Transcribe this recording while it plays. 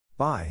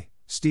By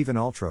Stephen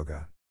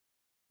Altroga.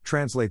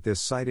 Translate this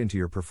site into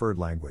your preferred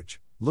language.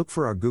 Look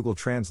for our Google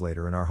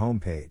Translator in our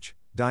homepage,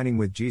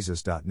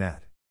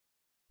 diningwithjesus.net.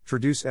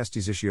 Traduce este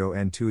sitio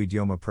en tu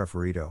idioma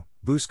preferido.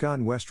 Busca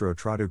nuestro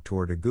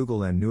traductor de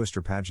Google en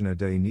nuestra página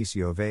de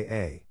inicio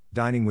va,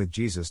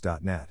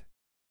 diningwithjesus.net.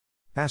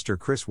 Pastor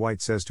Chris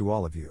White says to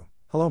all of you,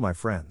 hello my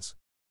friends.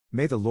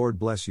 May the Lord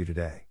bless you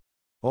today.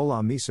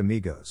 Hola mis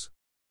amigos.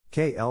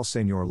 Que el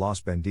Señor los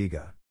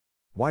bendiga.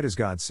 Why does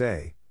God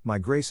say, my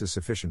grace is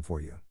sufficient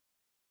for you?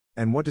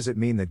 And what does it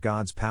mean that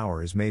God's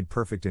power is made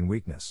perfect in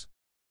weakness?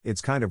 It's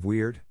kind of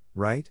weird,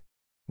 right?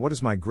 What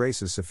does my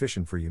grace is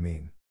sufficient for you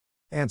mean?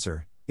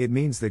 Answer, it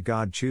means that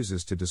God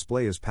chooses to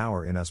display His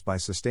power in us by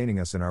sustaining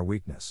us in our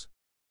weakness.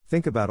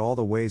 Think about all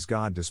the ways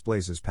God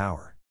displays His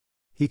power.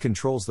 He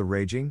controls the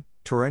raging,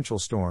 torrential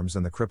storms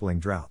and the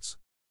crippling droughts.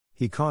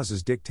 He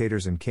causes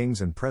dictators and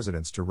kings and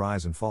presidents to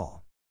rise and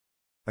fall.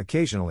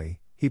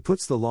 Occasionally, He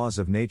puts the laws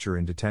of nature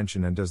in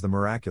detention and does the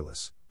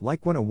miraculous,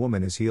 like when a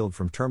woman is healed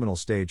from terminal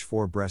stage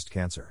 4 breast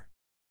cancer.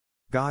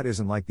 God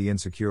isn't like the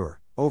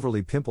insecure,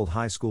 overly pimpled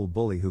high school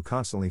bully who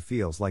constantly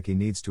feels like he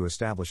needs to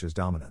establish his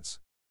dominance.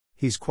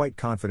 He's quite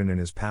confident in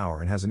His power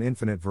and has an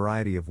infinite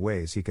variety of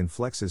ways He can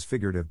flex His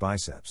figurative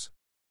biceps.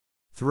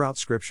 Throughout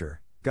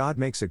Scripture, God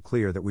makes it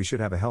clear that we should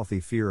have a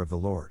healthy fear of the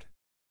Lord.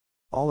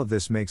 All of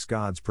this makes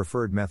God's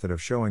preferred method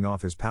of showing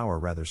off His power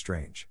rather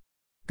strange.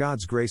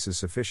 God's grace is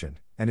sufficient,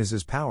 and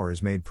His power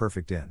is made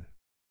perfect in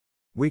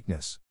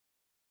weakness,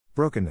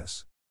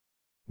 brokenness,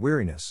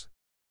 weariness.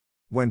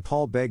 When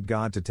Paul begged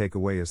God to take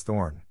away his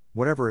thorn,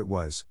 whatever it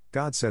was,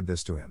 God said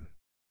this to him.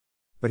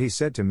 But He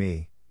said to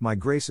me, my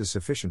grace is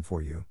sufficient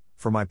for you,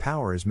 for my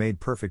power is made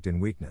perfect in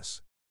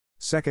weakness.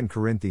 2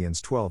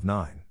 Corinthians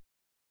 12:9.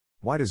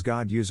 Why does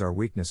God use our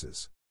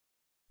weaknesses?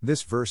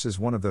 This verse is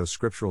one of those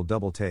scriptural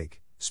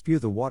double-take, spew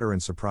the water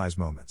and surprise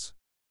moments.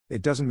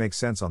 It doesn't make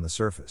sense on the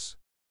surface.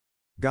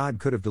 God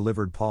could have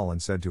delivered Paul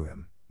and said to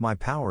him, my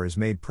power is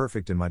made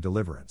perfect in my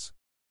deliverance.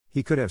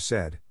 He could have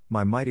said,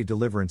 my mighty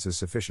deliverance is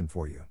sufficient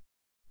for you.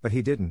 But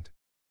He didn't.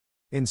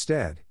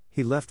 Instead,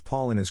 He left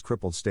Paul in his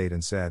crippled state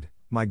and said,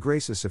 my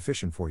grace is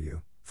sufficient for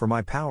you, for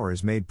my power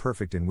is made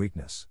perfect in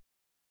weakness.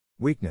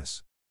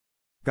 Weakness.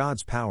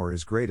 God's power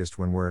is greatest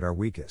when we're at our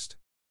weakest.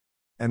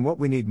 And what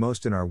we need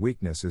most in our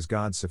weakness is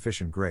God's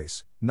sufficient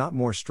grace, not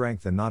more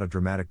strength and not a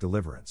dramatic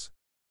deliverance.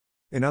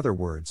 In other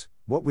words,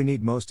 what we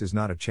need most is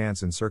not a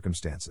chance in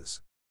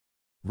circumstances.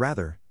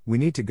 Rather, we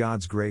need to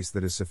God's grace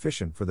that is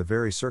sufficient for the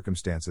very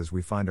circumstances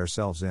we find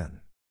ourselves in.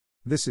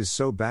 This is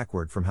so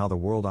backward from how the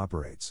world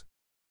operates.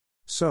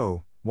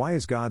 So, why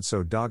is God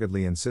so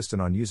doggedly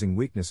insistent on using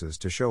weaknesses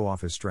to show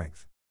off His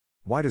strength?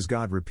 Why does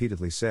God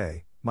repeatedly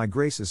say, my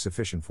grace is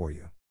sufficient for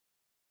you?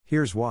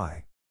 Here's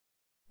why.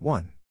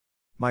 1.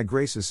 My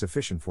grace is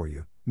sufficient for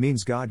you,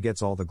 means God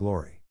gets all the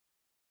glory.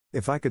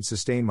 If I could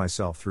sustain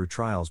myself through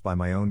trials by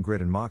my own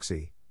grit and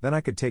moxie, then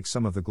I could take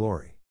some of the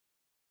glory.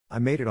 I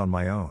made it on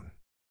my own.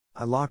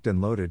 I locked and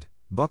loaded,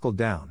 buckled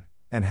down,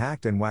 and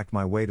hacked and whacked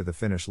my way to the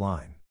finish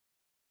line.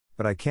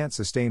 But I can't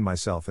sustain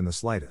myself in the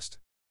slightest.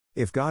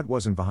 If God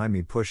wasn't behind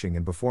me pushing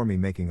and before me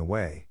making a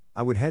way,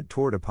 I would head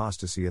toward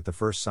apostasy at the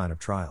first sign of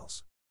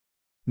trials.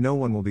 No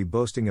one will be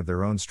boasting of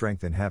their own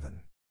strength in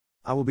heaven.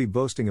 I will be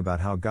boasting about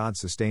how God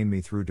sustained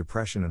me through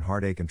depression and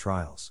heartache and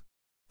trials.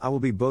 I will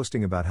be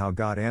boasting about how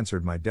God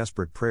answered my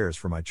desperate prayers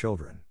for my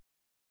children.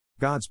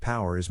 God's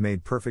power is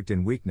made perfect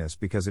in weakness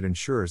because it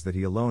ensures that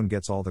He alone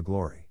gets all the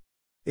glory.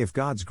 If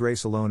God's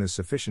grace alone is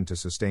sufficient to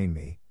sustain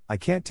me, I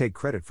can't take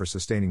credit for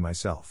sustaining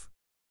myself.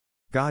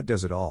 God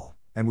does it all,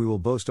 and we will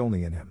boast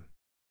only in Him.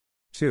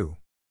 2.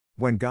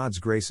 When God's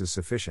grace is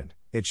sufficient,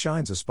 it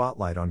shines a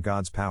spotlight on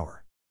God's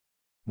power.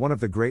 One of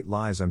the great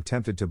lies I'm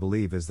tempted to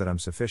believe is that I'm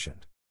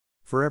sufficient.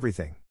 For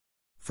everything.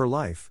 For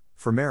life,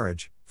 for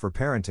marriage, for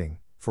parenting,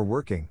 for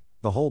working,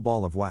 the whole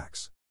ball of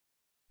wax.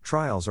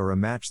 Trials are a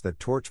match that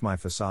torch my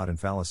facade and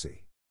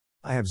fallacy.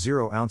 I have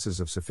 0 ounces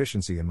of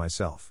sufficiency in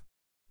myself.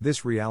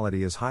 This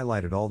reality is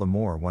highlighted all the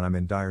more when I'm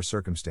in dire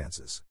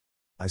circumstances.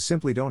 I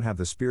simply don't have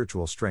the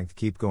spiritual strength to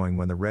keep going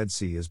when the Red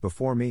Sea is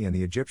before me and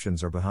the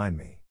Egyptians are behind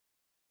me.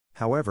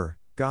 However,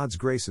 God's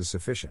grace is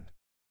sufficient.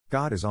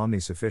 God is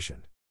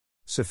omnisufficient.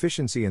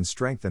 Sufficiency and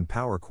strength and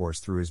power course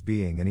through His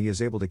being, and He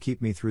is able to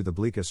keep me through the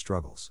bleakest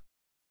struggles.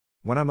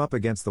 When I'm up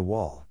against the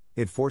wall,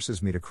 it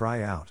forces me to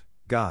cry out,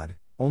 God,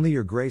 only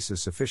Your grace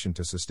is sufficient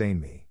to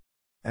sustain me.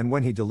 And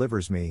when He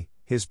delivers me,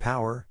 His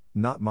power,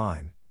 not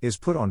mine, is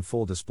put on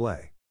full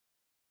display.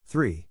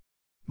 3.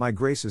 My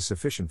grace is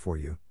sufficient for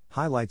you,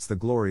 highlights the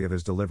glory of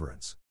His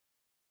deliverance.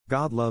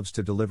 God loves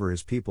to deliver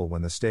His people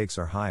when the stakes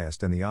are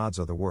highest and the odds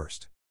are the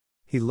worst.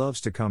 He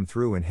loves to come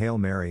through in Hail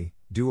Mary,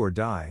 do or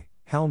die,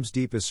 Helm's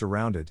Deep is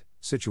surrounded,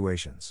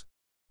 situations.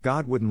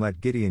 God wouldn't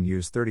let Gideon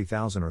use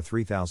 30,000 or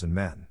 3,000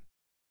 men.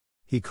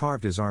 He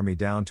carved his army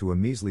down to a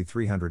measly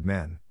 300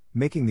 men,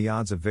 making the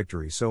odds of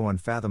victory so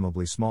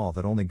unfathomably small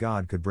that only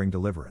God could bring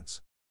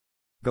deliverance.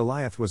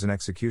 Goliath was an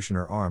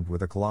executioner armed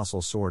with a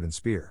colossal sword and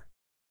spear.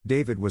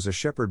 David was a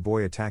shepherd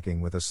boy attacking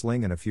with a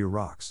sling and a few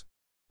rocks.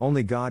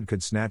 Only God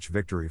could snatch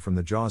victory from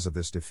the jaws of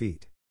this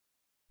defeat.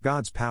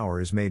 God's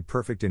power is made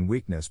perfect in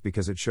weakness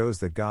because it shows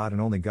that God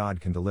and only God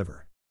can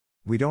deliver.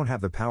 We don't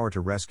have the power to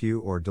rescue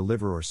or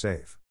deliver or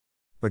save.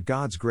 But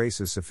God's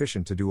grace is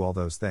sufficient to do all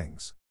those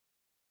things.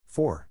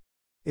 4.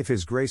 If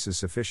His grace is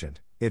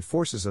sufficient, it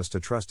forces us to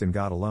trust in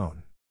God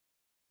alone.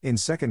 In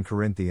 2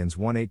 Corinthians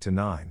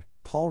 1:8-9,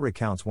 Paul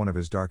recounts one of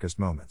his darkest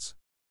moments.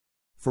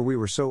 For we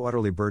were so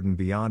utterly burdened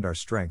beyond our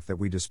strength that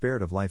we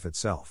despaired of life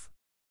itself.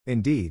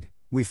 Indeed,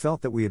 we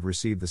felt that we had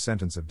received the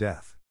sentence of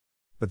death.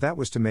 But that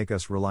was to make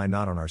us rely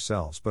not on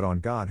ourselves but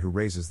on God who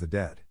raises the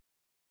dead.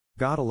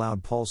 God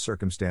allowed Paul's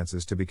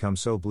circumstances to become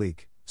so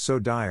bleak, so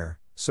dire,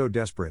 so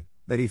desperate,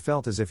 that he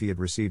felt as if he had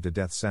received a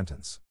death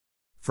sentence.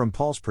 From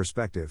Paul's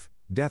perspective,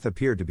 death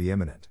appeared to be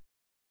imminent.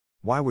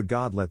 Why would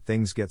God let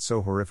things get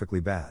so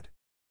horrifically bad?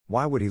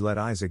 Why would He let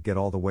Isaac get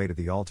all the way to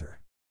the altar?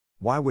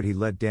 Why would He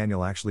let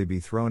Daniel actually be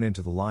thrown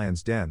into the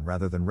lion's den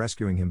rather than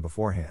rescuing him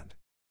beforehand?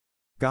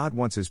 God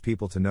wants His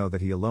people to know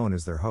that He alone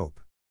is their hope.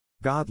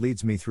 God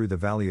leads me through the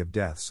valley of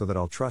death so that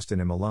I'll trust in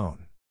Him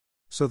alone.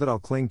 So that I'll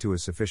cling to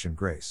His sufficient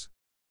grace.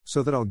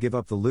 So that I'll give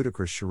up the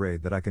ludicrous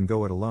charade that I can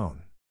go it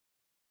alone.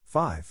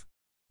 5.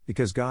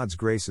 Because God's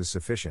grace is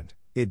sufficient,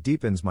 it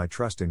deepens my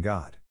trust in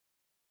God.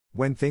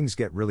 When things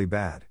get really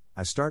bad,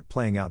 I start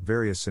playing out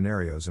various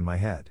scenarios in my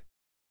head.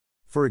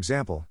 For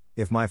example,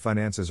 if my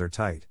finances are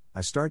tight,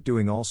 I start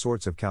doing all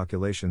sorts of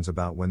calculations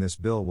about when this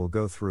bill will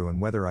go through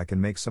and whether I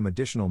can make some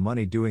additional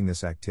money doing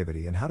this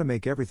activity and how to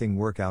make everything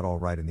work out all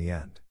right in the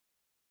end.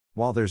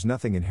 While there's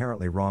nothing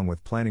inherently wrong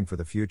with planning for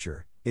the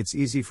future, it's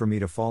easy for me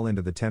to fall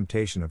into the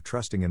temptation of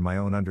trusting in my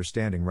own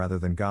understanding rather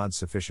than God's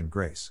sufficient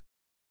grace.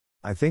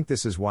 I think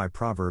this is why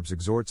Proverbs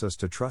exhorts us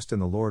to trust in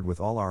the Lord with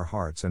all our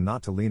hearts and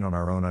not to lean on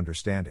our own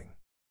understanding.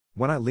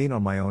 When I lean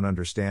on my own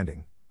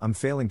understanding, I'm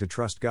failing to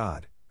trust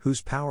God,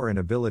 whose power and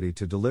ability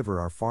to deliver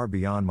are far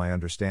beyond my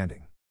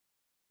understanding.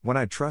 When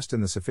I trust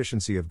in the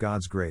sufficiency of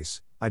God's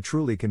grace, I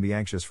truly can be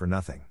anxious for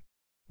nothing.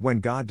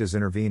 When God does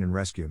intervene and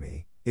rescue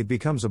me, it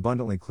becomes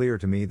abundantly clear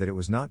to me that it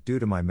was not due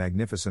to my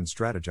magnificent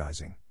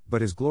strategizing,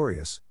 but His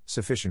glorious,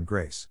 sufficient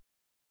grace.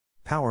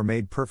 Power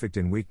made perfect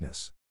in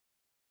weakness.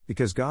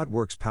 Because God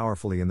works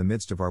powerfully in the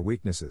midst of our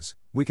weaknesses,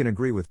 we can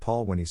agree with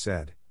Paul when he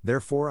said,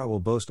 "Therefore I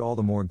will boast all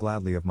the more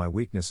gladly of my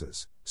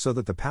weaknesses, so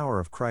that the power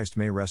of Christ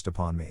may rest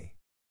upon me."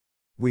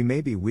 We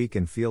may be weak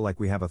and feel like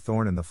we have a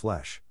thorn in the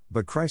flesh,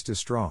 but Christ is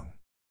strong.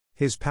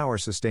 His power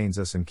sustains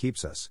us and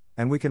keeps us,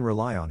 and we can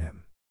rely on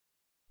Him.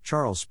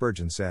 Charles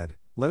Spurgeon said,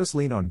 "Let us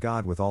lean on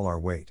God with all our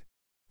weight.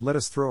 Let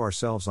us throw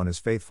ourselves on His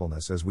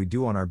faithfulness as we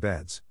do on our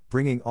beds,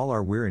 bringing all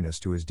our weariness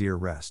to His dear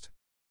rest."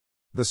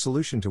 The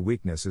solution to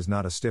weakness is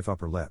not a stiff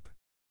upper lip.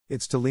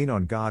 It's to lean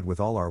on God with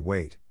all our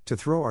weight, to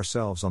throw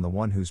ourselves on the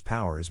One whose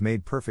power is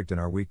made perfect in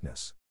our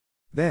weakness.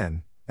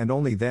 Then, and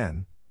only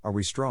then, are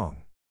we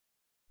strong.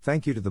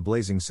 Thank you to the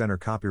Blazing Center.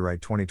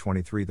 Copyright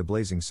 2023 The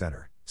Blazing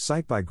Center,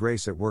 site by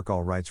Grace at Work.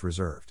 All rights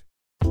reserved.